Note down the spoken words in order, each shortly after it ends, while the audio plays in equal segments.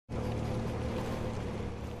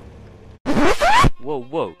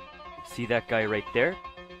whoa. See that guy right there?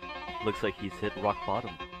 Looks like he's hit rock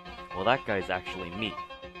bottom. Well, that guy's actually me.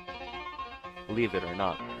 Believe it or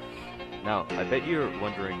not. Now, I bet you're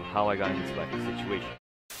wondering how I got in this lucky situation.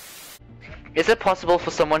 Is it possible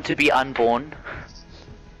for someone to be unborn?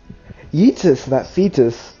 Yeetus, that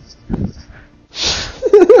fetus.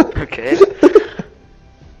 Okay.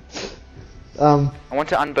 I want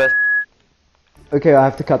to unburst. Okay, I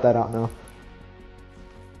have to cut that out now.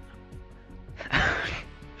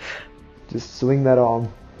 Just swing that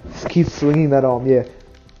arm. Just keep swinging that arm, yeah.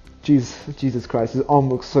 Jesus Christ, his arm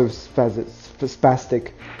looks so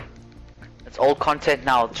spastic. It's old content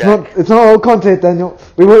now, Jack. It's not old content, Daniel.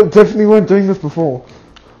 Definitely weren't doing this before.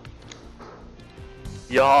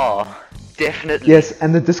 Yeah, definitely. Yes,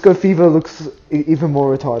 and the disco fever looks even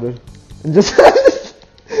more retarded. And just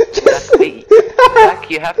Jack,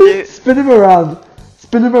 you have to spin him around.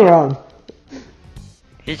 Spin him around.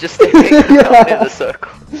 He's just stepping around in the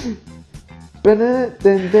circle.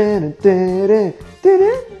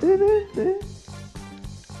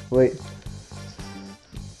 Wait.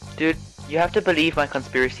 Dude, you have to believe my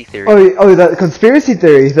conspiracy theory. Oh, that conspiracy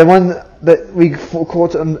theory, the one that we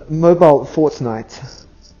caught on mobile Fortnite.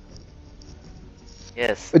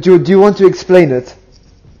 Yes. Do you want to explain it?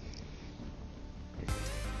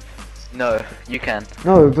 No, you can.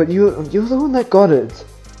 No, but you're the one that got it.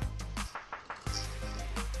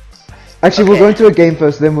 Actually, Okay. we'll go into a game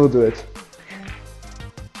first, then we'll do it.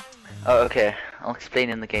 Oh, okay. I'll explain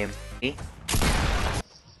in the game. See?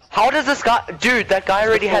 How does this guy... Dude, that guy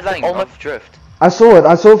already had like almost drift. I saw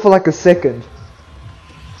it for like a second.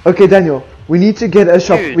 Okay, Daniel, we need to get a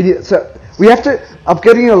shop. Dude. We have to. I'm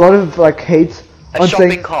getting a lot of like hate A on shopping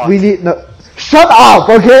saying cart. we need no. Shut up,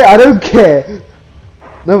 okay? I don't care.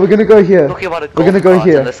 No, we're gonna go here. Talking about a We're gonna golf go cart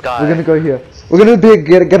here. in the sky. We're gonna go here. We're gonna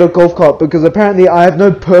get a golf cart because apparently I have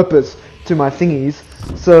no purpose to my thingies.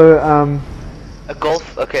 So A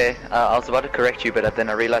golf... Okay, I was about to correct you, but then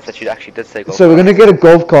I realized that you actually did say golf. So we're gonna get a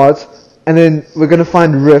golf cart, and then we're gonna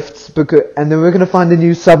find rifts, and then we're gonna find a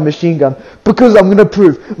new submachine gun, because I'm gonna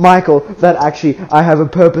prove, Michael, that actually I have a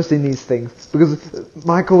purpose in these things. Because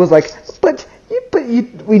Michael was like,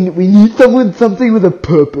 we need something with a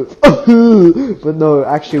purpose. But no,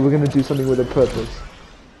 actually we're gonna do something with a purpose.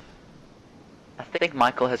 I think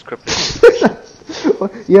Michael has cryptic.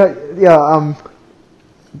 yeah,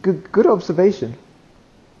 good observation.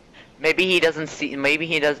 Maybe he doesn't see... Maybe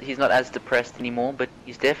he's not as depressed anymore, but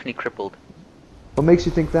he's definitely crippled. What makes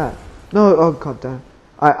you think that? No, oh god damn.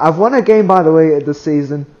 I've won a game, by the way, this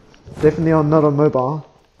season. Definitely not on mobile.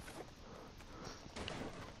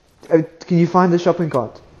 Can you find the shopping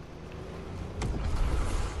cart?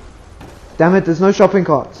 Damn it, there's no shopping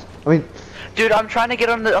cart. I mean... Dude, I'm trying to get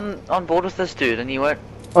on board with this dude, and he won't...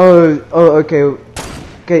 Oh, okay.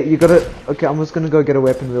 Okay, you gotta... Okay, I'm just gonna go get a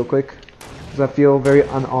weapon real quick. Because I feel very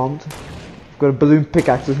unarmed. I've got a balloon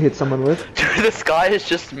pickaxe to hit someone with. Dude, this guy is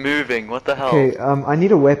just moving, what the hell? Okay, I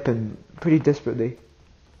need a weapon. Pretty desperately.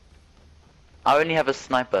 I only have a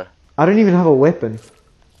sniper. I don't even have a weapon.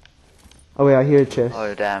 Oh wait, I hear a chest.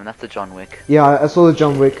 Oh damn, that's a John Wick. Yeah, I saw the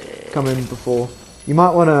John Wick come in before. You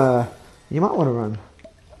might wanna run.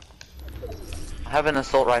 I have an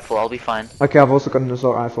assault rifle, I'll be fine. Okay, I've also got an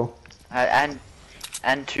assault rifle. And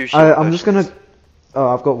 2 shield I'm just potions. gonna... Oh,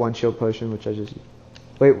 I've got 1 shield potion, which I just...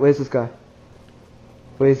 Wait, where's this guy?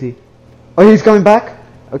 Where is he? Oh, he's coming back?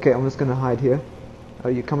 Okay, I'm just gonna hide here. Are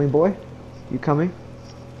you coming, boy? You coming?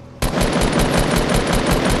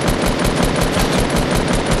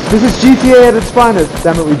 This is GTA at its finest!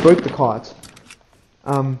 Damn it, we broke the cart.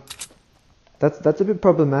 That's a bit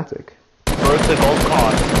problematic. Broke the gold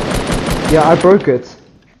card. Yeah, I broke it.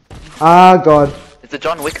 Ah, god. It's a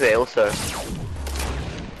John Wick there also.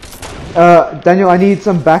 Daniel, I need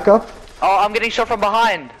some backup. Oh, I'm getting shot from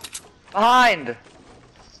behind! Behind!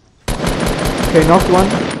 Okay, knocked one.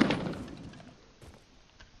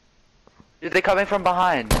 Dude, they're coming from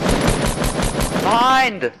behind.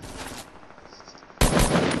 Behind!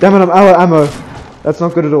 Damn it, I'm out of ammo. That's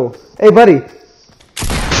not good at all. Hey, buddy!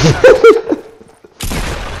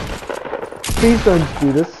 Please don't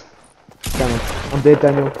do this. Damn it. I'm dead,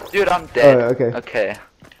 Daniel. Dude, I'm dead. Oh, okay. Okay.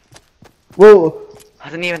 Well... I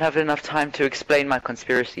didn't even have enough time to explain my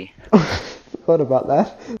conspiracy. Forgot about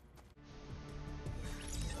that.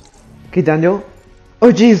 Okay, Daniel.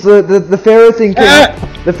 Oh jeez, the pharaoh thing came up.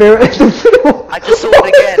 The pharaoh... I just saw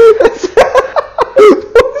it again.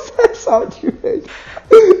 What was that sound you made?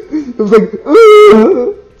 It was like...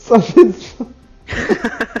 Something's...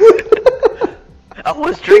 I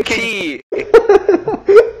was drinking.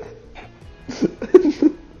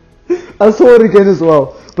 I saw it again as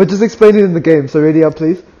well. But just explain it in the game, so ready up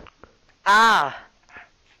please? Ah!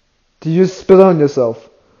 Did you spill on yourself?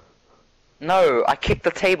 No, I kicked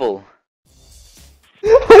the table.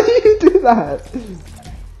 How do you do that?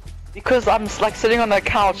 Because I'm like sitting on the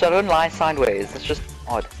couch, I don't lie sideways. It's just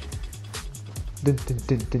odd. Dun, dun,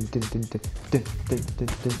 dun, dun, dun, dun, dun, dun, dun, dun,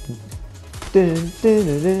 dun, dun. Dun, dun,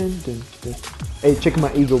 dun, dun, dun, dun. Hey, check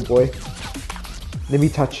my eagle, boy. Let me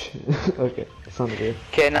touch. Okay, that sounded weird.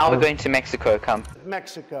 Okay, now we're going to Mexico. Come.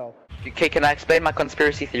 Mexico. Okay, can I explain my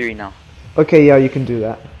conspiracy theory now? Okay, yeah, you can do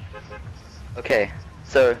that. Okay,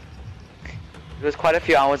 so it was quite a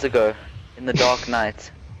few hours ago in the dark night.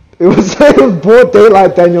 It was broad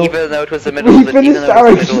daylight, Daniel. Even though it was the middle We of the even finished though our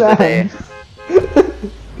it was the middle of the day.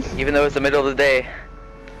 exams. Even though it was the middle of the day,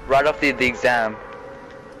 right after the exam.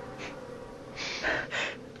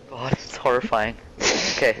 God, it's horrifying.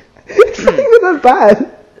 Okay. It's not even that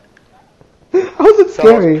bad. How's it So I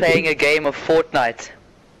scary? was playing a game of Fortnite.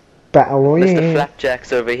 Battle Mr. Royale.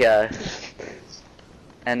 Flapjack's over here.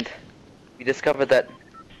 And we discovered that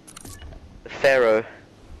the Pharaoh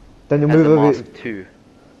Daniel, has move a over. mask too.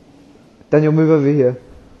 Daniel, move over here.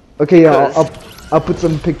 Okay, yeah, Because- I'll put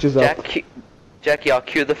some pictures up. Jack, yeah,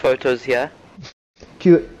 cue the photos here.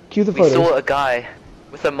 Cue the We photos. saw a guy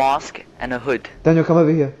with a mask and a hood. Daniel, come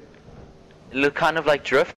over here. It looked kind of like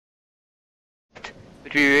drift,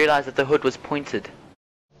 but we realized that the hood was pointed.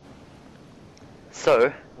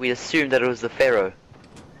 So, we assumed that it was the Pharaoh.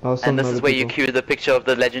 Oh, some And this other is where you people. cue the picture of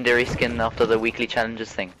the legendary skin after the weekly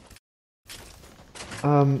challenges thing.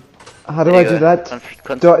 How do There I you do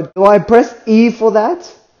go. that? Do I press E for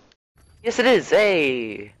that? Yes, it is.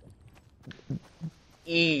 Hey.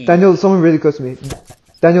 E. Daniel, someone really close to me.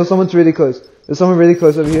 Daniel, someone's really close. There's someone really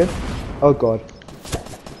close over here. Oh god.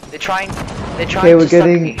 They're trying Okay, we're to suck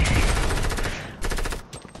getting- me.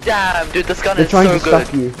 Damn, dude, this gun They're is trying so to good.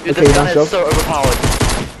 suck you. Dude, Okay, this gun nice is job. so overpowered.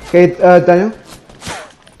 Okay, Daniel.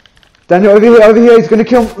 Daniel, over here, he's gonna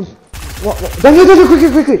kill. What? Daniel,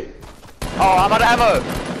 quickly! Oh, I'm out of ammo.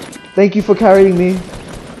 Thank you for carrying me.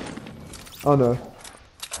 Oh no.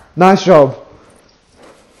 Nice job.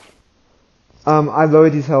 I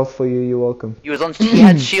lowered his health for you, you're welcome. He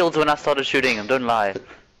had shields when I started shooting him, don't lie.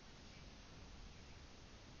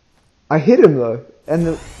 I hit him though,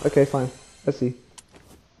 and okay, fine. Let's see.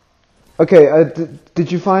 Okay,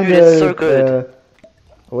 did you find Dude, it's so good.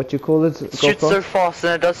 what you call it? It shoots so fast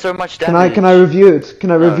and it does so much Can damage. I review it?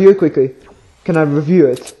 Can I No. review it quickly? Can I review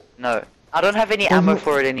it? No. I don't have any ammo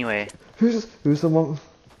for it anyway. Who's the one?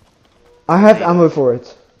 I have ammo for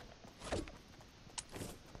it.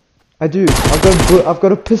 I do. I've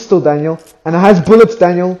got a pistol, Daniel, and it has bullets,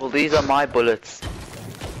 Daniel. Well, these are my bullets.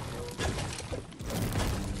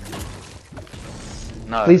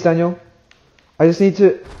 No. Please, Daniel. I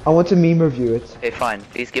want to meme review it. Okay, fine.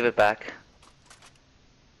 Please give it back.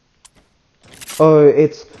 Oh,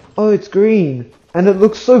 it's green, and it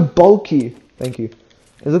looks so bulky. Thank you.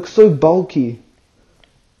 It looks so bulky.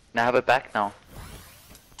 Now have it back now.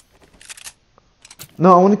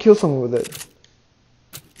 No, I want to kill someone with it.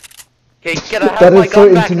 Okay, get have That my is so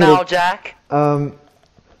gun back now, intimidating. Jack.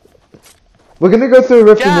 We're gonna go through a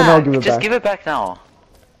rift and then I'll Jack, give it just back. give it back now.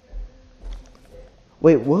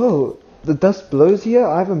 Wait, whoa! The dust blows here.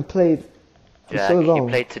 I haven't played for Jack, so long. you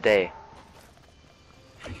played today.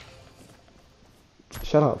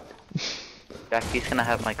 Shut up. Jack, he's gonna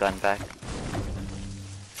have my gun back.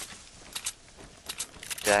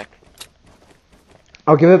 Jack.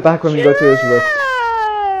 I'll give it back when we go through this rift.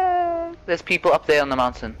 There's people up there on the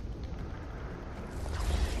mountain.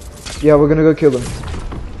 Yeah, we're gonna go kill them.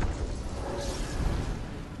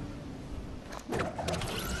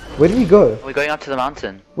 Where did he go? We're going up to the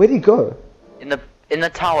mountain. Where did he go? In the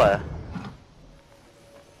tower.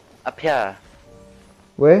 Up here.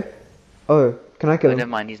 Where? Oh, can I kill Oh, him? never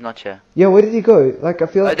mind, he's not here. Yeah, where did he go? Like, I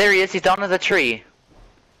feel Oh, like... there he is, he's down in the tree.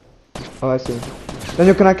 Oh, I see.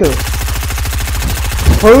 Daniel, can I kill him?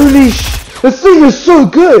 Holy this thing is so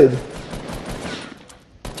good!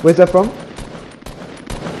 Where's that from?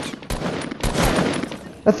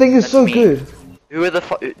 That thing is That's so me. good. Who are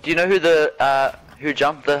the do you know who the who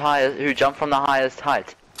jumped from the highest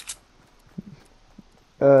height?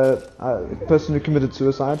 Person who committed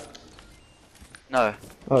suicide. No.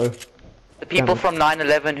 Oh. The people Damn it. from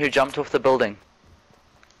 9/11 who jumped off the building.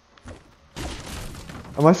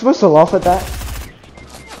 Am I supposed to laugh at that?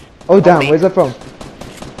 Oh damn, me. where's that from?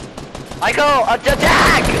 I go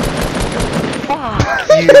Jack! Fuck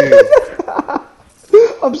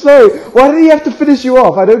you. I'm sorry, why did he have to finish you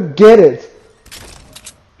off? I don't get it.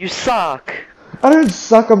 You suck. I don't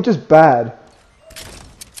suck, I'm just bad.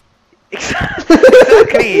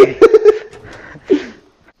 Exactly.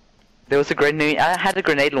 There was a grenade. I had a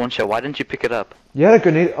grenade launcher. Why didn't you pick it up? You had a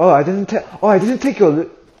grenade. Oh, I didn't take your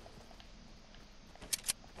loot.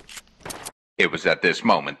 It was at this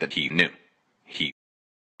moment that he knew. He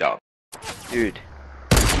up. Dude.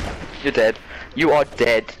 You're dead. You are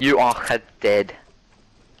dead. You are dead.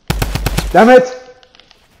 Damn it!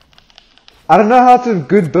 I don't know how to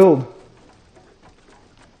good build.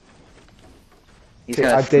 He's Okay,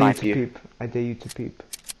 gonna I dare you snipe to you. peep. I dare you to peep.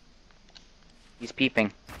 He's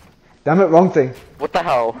peeping. Damn it, wrong thing. What the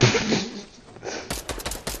hell?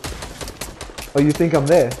 Oh, you think I'm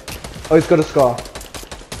there? Oh, he's got a scar.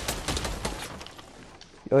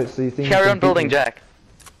 Oh, so you think Carry you on can beat building, me? Jack.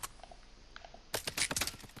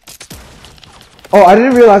 Oh, I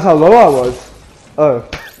didn't realize how low I was. Oh,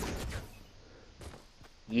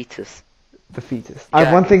 Yeetus. the fetus. I have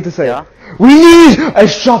Jack, one thing to say. yeah? We need a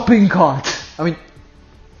shopping cart. I mean,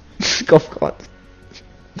 golf cart.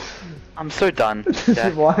 I'm so done,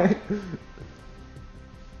 Jack. Why?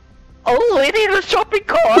 Oh, we need a shopping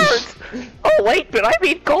cart! Oh wait, but I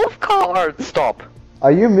mean golf cart! Stop.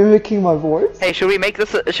 Are you mimicking my voice? Hey, should we make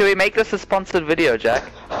this a sponsored video, Jack?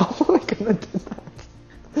 How am I gonna do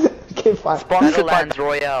that? Okay, fine. Sponsored by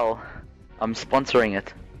Royale. I'm sponsoring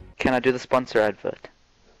it. Can I do the sponsor advert?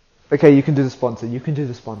 Okay, you can do the sponsor. You can do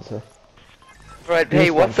the sponsor. Right, Do the hey,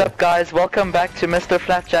 what's sponsor. up guys? Welcome back to Mr.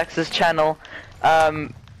 Flapjack's channel.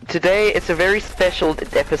 Today it's a very special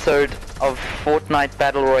episode of Fortnite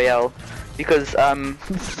Battle Royale because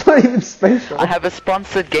It's not even special. I have a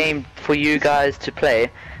sponsored game for you guys to play.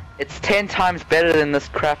 It's 10 times better than this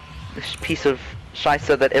crap piece of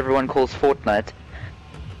shicer that everyone calls Fortnite.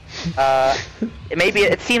 Maybe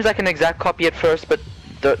it seems like an exact copy at first, but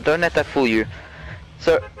don't let that fool you.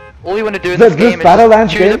 So all you want to do in this game is Battlelands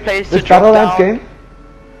choose a game. place This to drop Battlelands down. game.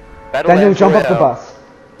 Battlelands Daniel, jump off the Royale. bus.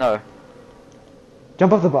 No.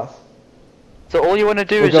 Jump off the bus. So all you want to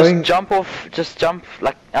do We're is going- just jump off, just jump,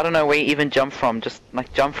 like, I don't know where you even jump from, just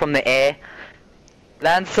like jump from the air,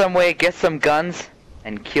 land somewhere, get some guns,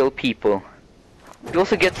 and kill people. You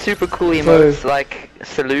also get super cool emotes like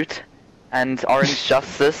Salute and Orange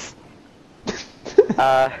Justice.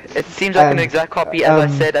 It seems like an exact copy as I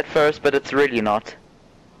said at first, but it's really not.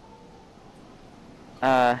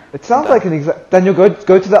 It sounds like an exact. Daniel, go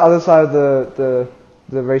to the other side of the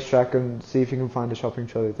racetrack and see if you can find a shopping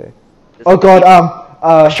trolley there. Oh God,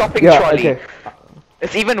 a shopping yeah, trolley. Okay.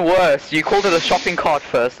 It's even worse. You called it a shopping cart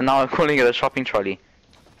first, and now I'm calling it a shopping trolley.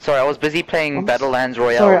 Sorry, I was busy playing Battlelands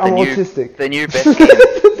Royale, Sorry, the I'm new, autistic. the new best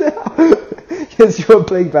game. Yes, you were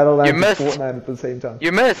playing Battlelands You and missed. Fortnite at the same time.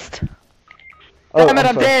 You missed. Oh, Damn it,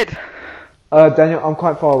 I'm sorry. dead. Daniel, I'm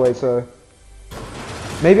quite far away, so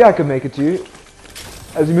maybe I could make it to you.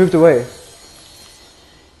 As you moved away,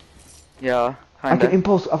 Yeah, I kinda. can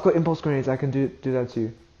impulse. I've got impulse grenades. I can do that to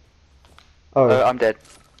you. Oh, I'm dead.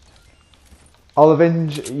 I'll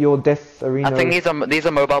avenge your death arena. I think these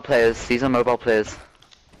are mobile players. These are mobile players.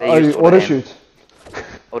 They Oh, use you auto aim. shoot.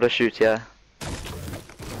 Auto shoot, yeah.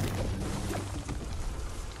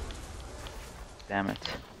 Damn it.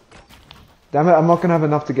 Damn it! I'm not gonna have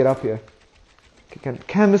enough to get up here. Okay,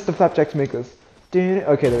 can Mr. Flapjacks make this?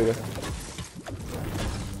 Okay, there we go.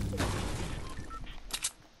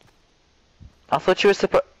 I thought you were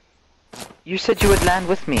supposed. You said you would land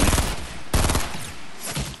with me.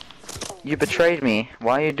 You betrayed me.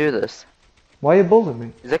 Why you do this? Why are you bullying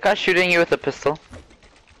me? Is that guy shooting you with a pistol?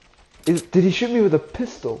 Did he shoot me with a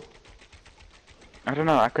pistol? I don't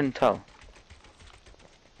know. I couldn't tell.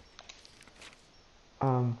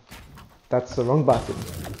 That's the wrong button.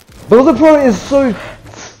 Builder Pro is so.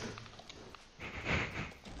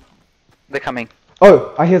 They're coming.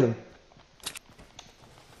 Oh, I hear them.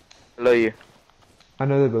 Below you. I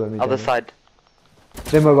know they're below me. Other Daniel. side.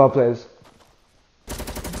 They're mobile players.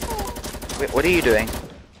 Wait, what are you doing?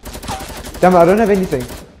 Damn it, I don't have anything.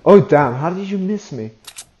 Oh damn, how did you miss me?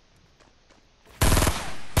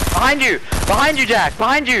 Behind you! Behind you, Jack!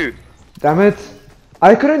 Behind you! Damn it.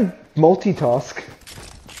 I couldn't multitask.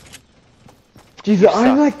 Jesus,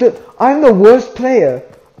 I'm the worst player.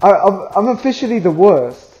 I'm officially the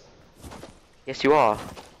worst. Yes, you are.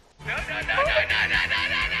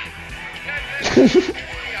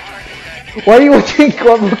 Why are you watching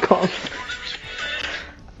Quabblecom?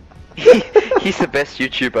 He's the best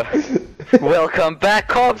YouTuber. Welcome back,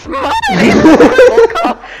 cops! My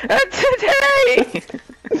and today!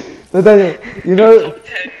 No, Daniel, you know...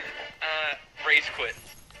 Race quit.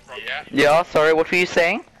 Yeah, sorry, what were you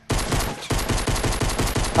saying?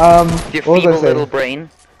 Your Your what was feeble I little saying? brain.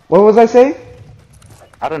 What was I saying?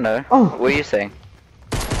 I don't know. Oh. What were you saying?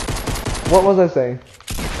 What was I saying?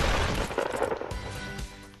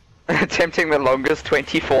 Attempting the longest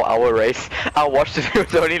 24-hour race. I watched it, it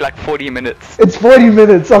was only like 40 minutes. It's 40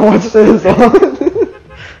 minutes, I watched it as well.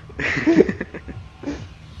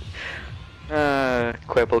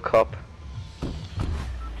 Quibble cop.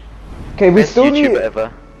 Okay, we Best still YouTuber need.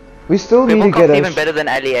 ever. We still need to Quibblecop's get a. even better than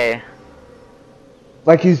Ali A.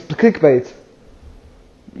 Like he's clickbait.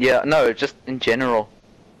 Yeah, no, just in general.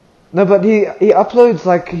 No, but he uploads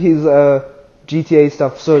like his GTA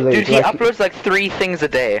stuff so late. Dude, he like, uploads like 3 things a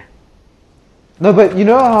day. No, but you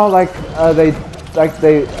know how like they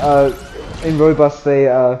in Robust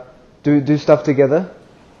they do stuff together.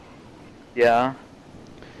 Yeah.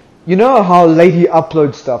 You know how late he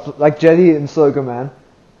uploads stuff, like Jelly and Slogan Man.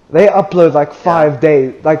 They upload like 5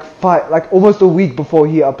 days, like almost a week before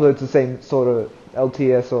he uploads the same sort of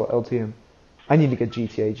LTS or LTM. I need to get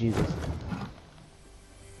GTA, Jesus.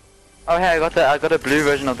 Oh hey, I got a blue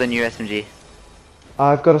version of the new SMG.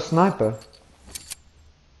 I've got a sniper.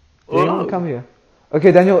 Did anyone Whoa. come here?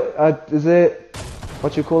 Okay, Daniel, is there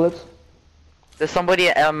what you call it? There's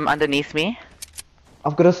somebody underneath me.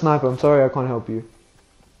 I've got a sniper. I'm sorry, I can't help you.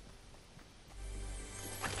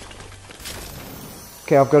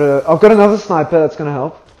 Okay, I've got another sniper that's gonna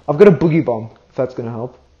help. I've got a boogie bomb if that's gonna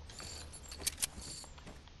help.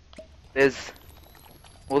 There's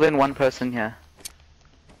more than one person here.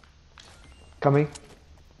 Coming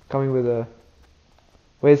with a.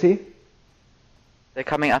 Where is he? They're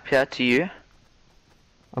coming up here to you.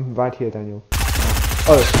 I'm right here, Daniel.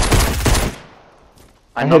 Oh,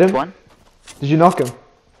 I hit knocked him. one. Did you knock him?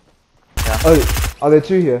 Yeah. Oh, are there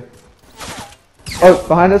 2 here? Oh,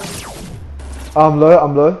 behind us. I'm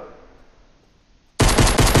low.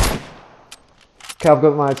 Okay, I've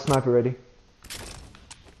got my sniper ready.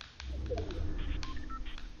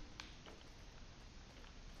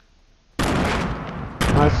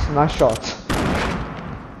 Nice shot.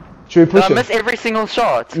 Should we push I him? missed every single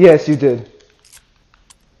shot. Yes, you did.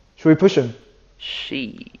 Should we push him?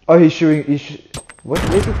 She. Oh, he's shooting. What?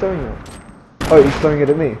 Where's he throwing it? Oh, he's throwing it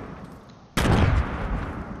at me.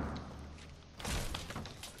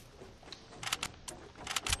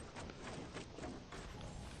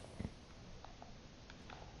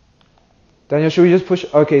 Daniel, should we just push?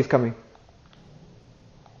 Okay, he's coming.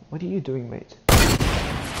 What are you doing, mate?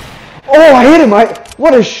 Oh, I hit him!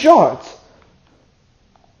 What a shot!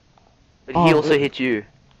 But Oh, he also hit you.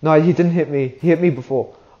 No, he didn't hit me. He hit me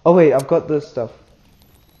before. Oh wait, I've got this stuff.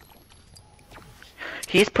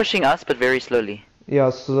 He's pushing us, but very slowly. Yeah,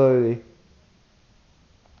 slowly.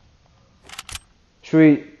 Should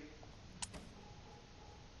we?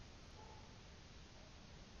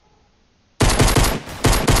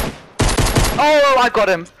 Oh, I got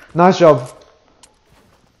him. Nice job.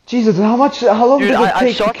 Jesus, how long Dude, does it I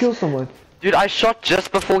take to shot- kill someone? Dude, I shot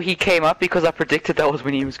just before he came up because I predicted that was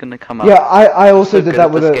when he was gonna come up. Yeah, I also So did good that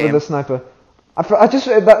at with this a game. sniper. I just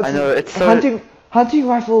that's I know, it's so- hunting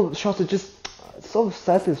rifle shots are just so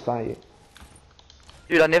satisfying.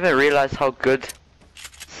 Dude, I never realized how good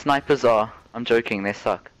snipers are. I'm joking, they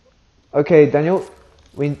suck. Okay, Daniel,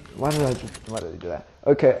 why did I do that?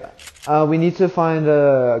 Okay, we need to find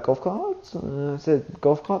a golf cart. Is it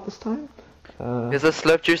golf cart this time? There's a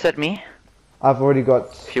slurp juice at me, I've already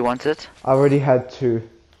got. if you want it. I already had 2.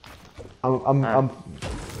 I'm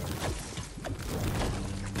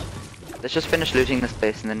Let's just finish looting this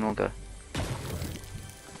place and then we'll go.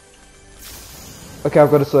 Okay,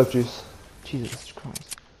 I've got a slurp juice. Jesus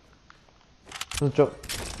Christ. Let's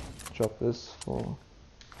drop this for.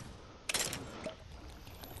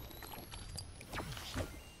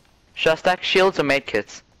 Should I stack shields or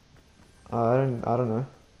medkits? I don't know.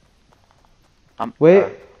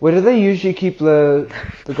 Where? Where do they usually keep the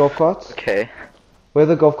golf carts? Okay. Where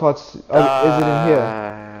the golf carts? Oh, is it in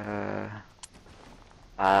here?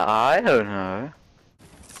 I don't know.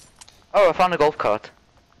 Oh, I found a golf cart.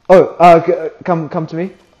 Oh, come to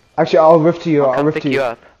me. Actually, I'll rift to you. I'll I'll come rift pick to you. you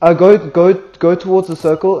up. Go towards the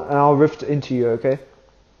circle, and I'll rift into you. Okay.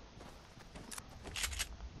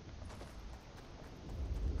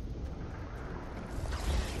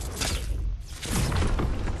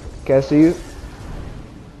 Okay, I see you.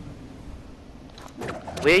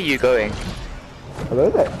 Where are you going? Hello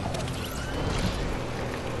there.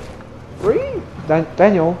 Free? Daniel.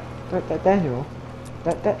 Daniel. Daniel.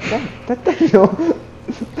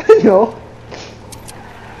 Daniel.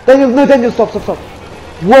 Daniel, no, Daniel, stop.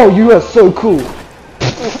 Whoa, you are so cool.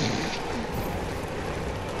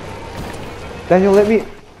 Daniel, let me.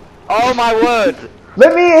 Oh my word!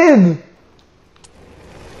 Let me in.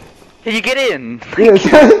 Can you get in? Yes.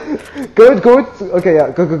 Go. Okay,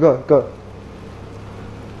 yeah, go.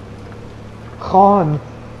 Khan.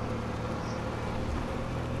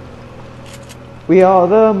 We are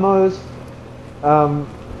the most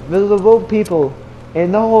visible people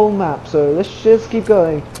in the whole map, so let's just keep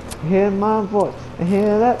going. Hear my voice,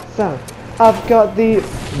 hear that sound. I've got the.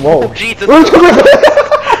 Whoa. Jesus.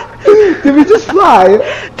 Did we just fly?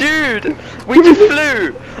 Dude! Dude, we just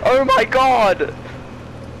flew. Oh my god.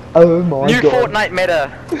 Oh my New god. Fortnite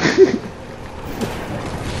meta.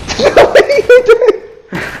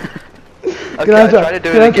 Okay, Can I drive? tried to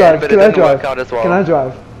do Can it I again, drive? but Can it I didn't drive? work out as well. Can I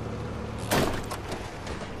drive?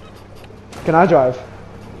 Can I drive?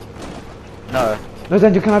 No. No,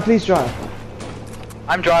 Daniel, can I please drive?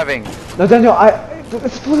 I'm driving. No, Daniel,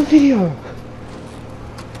 it's for the video.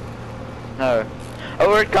 No.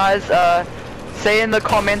 Alright guys, say in the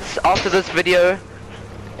comments after this video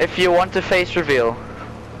if you want a face reveal.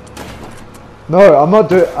 No, I'm not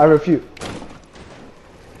doing. I refuse.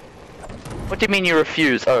 What do you mean you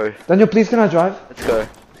refuse? Oh, Daniel, please, can I drive? let's go.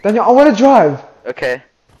 Daniel, I want to drive. Okay.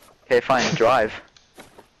 Okay, fine, drive.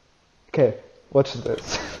 Okay, watch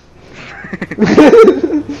this.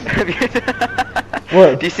 Have you-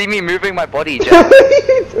 What? Do you see me moving my body, Jack?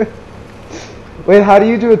 Wait, how do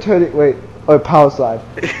you do a turning? Wait, oh, power slide.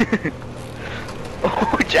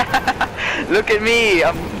 Oh, Jack! Look at me!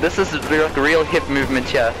 This is real hip movement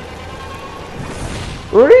here.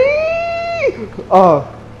 Whee! Oh,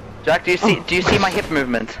 Jack, do you see my hip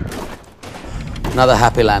movement? Another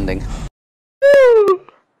happy landing. Woo!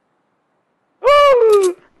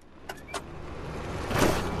 Woo!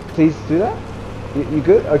 please do that. You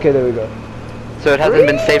good? Okay, there we go. So it hasn't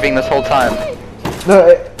been saving this whole time.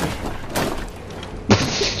 No.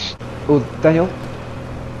 Oh, Daniel.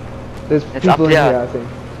 There's It's people up in here. here, I think.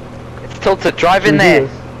 It's tilted. Drive Should in we do there.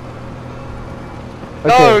 this?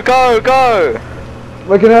 Go, Okay. go, go!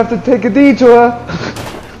 We're gonna have to take a detour.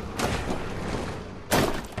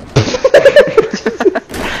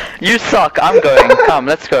 You suck. I'm going. Come,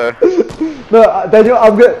 let's go. No, Daniel,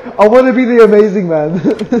 I'm good. I want to be the amazing man.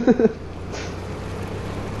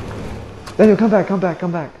 Daniel, come back, come back,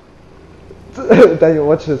 come back. Daniel,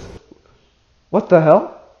 watch this. What the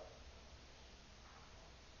hell?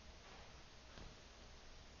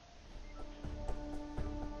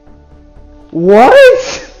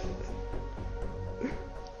 What?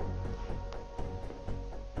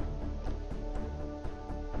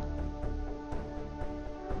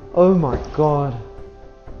 Oh my god.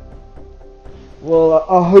 Well,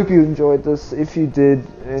 I hope you enjoyed this. If you did,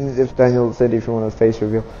 and if Daniel said if you want a face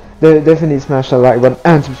reveal, definitely smash that like button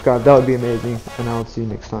and subscribe. That would be amazing. And I'll see you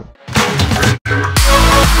next time.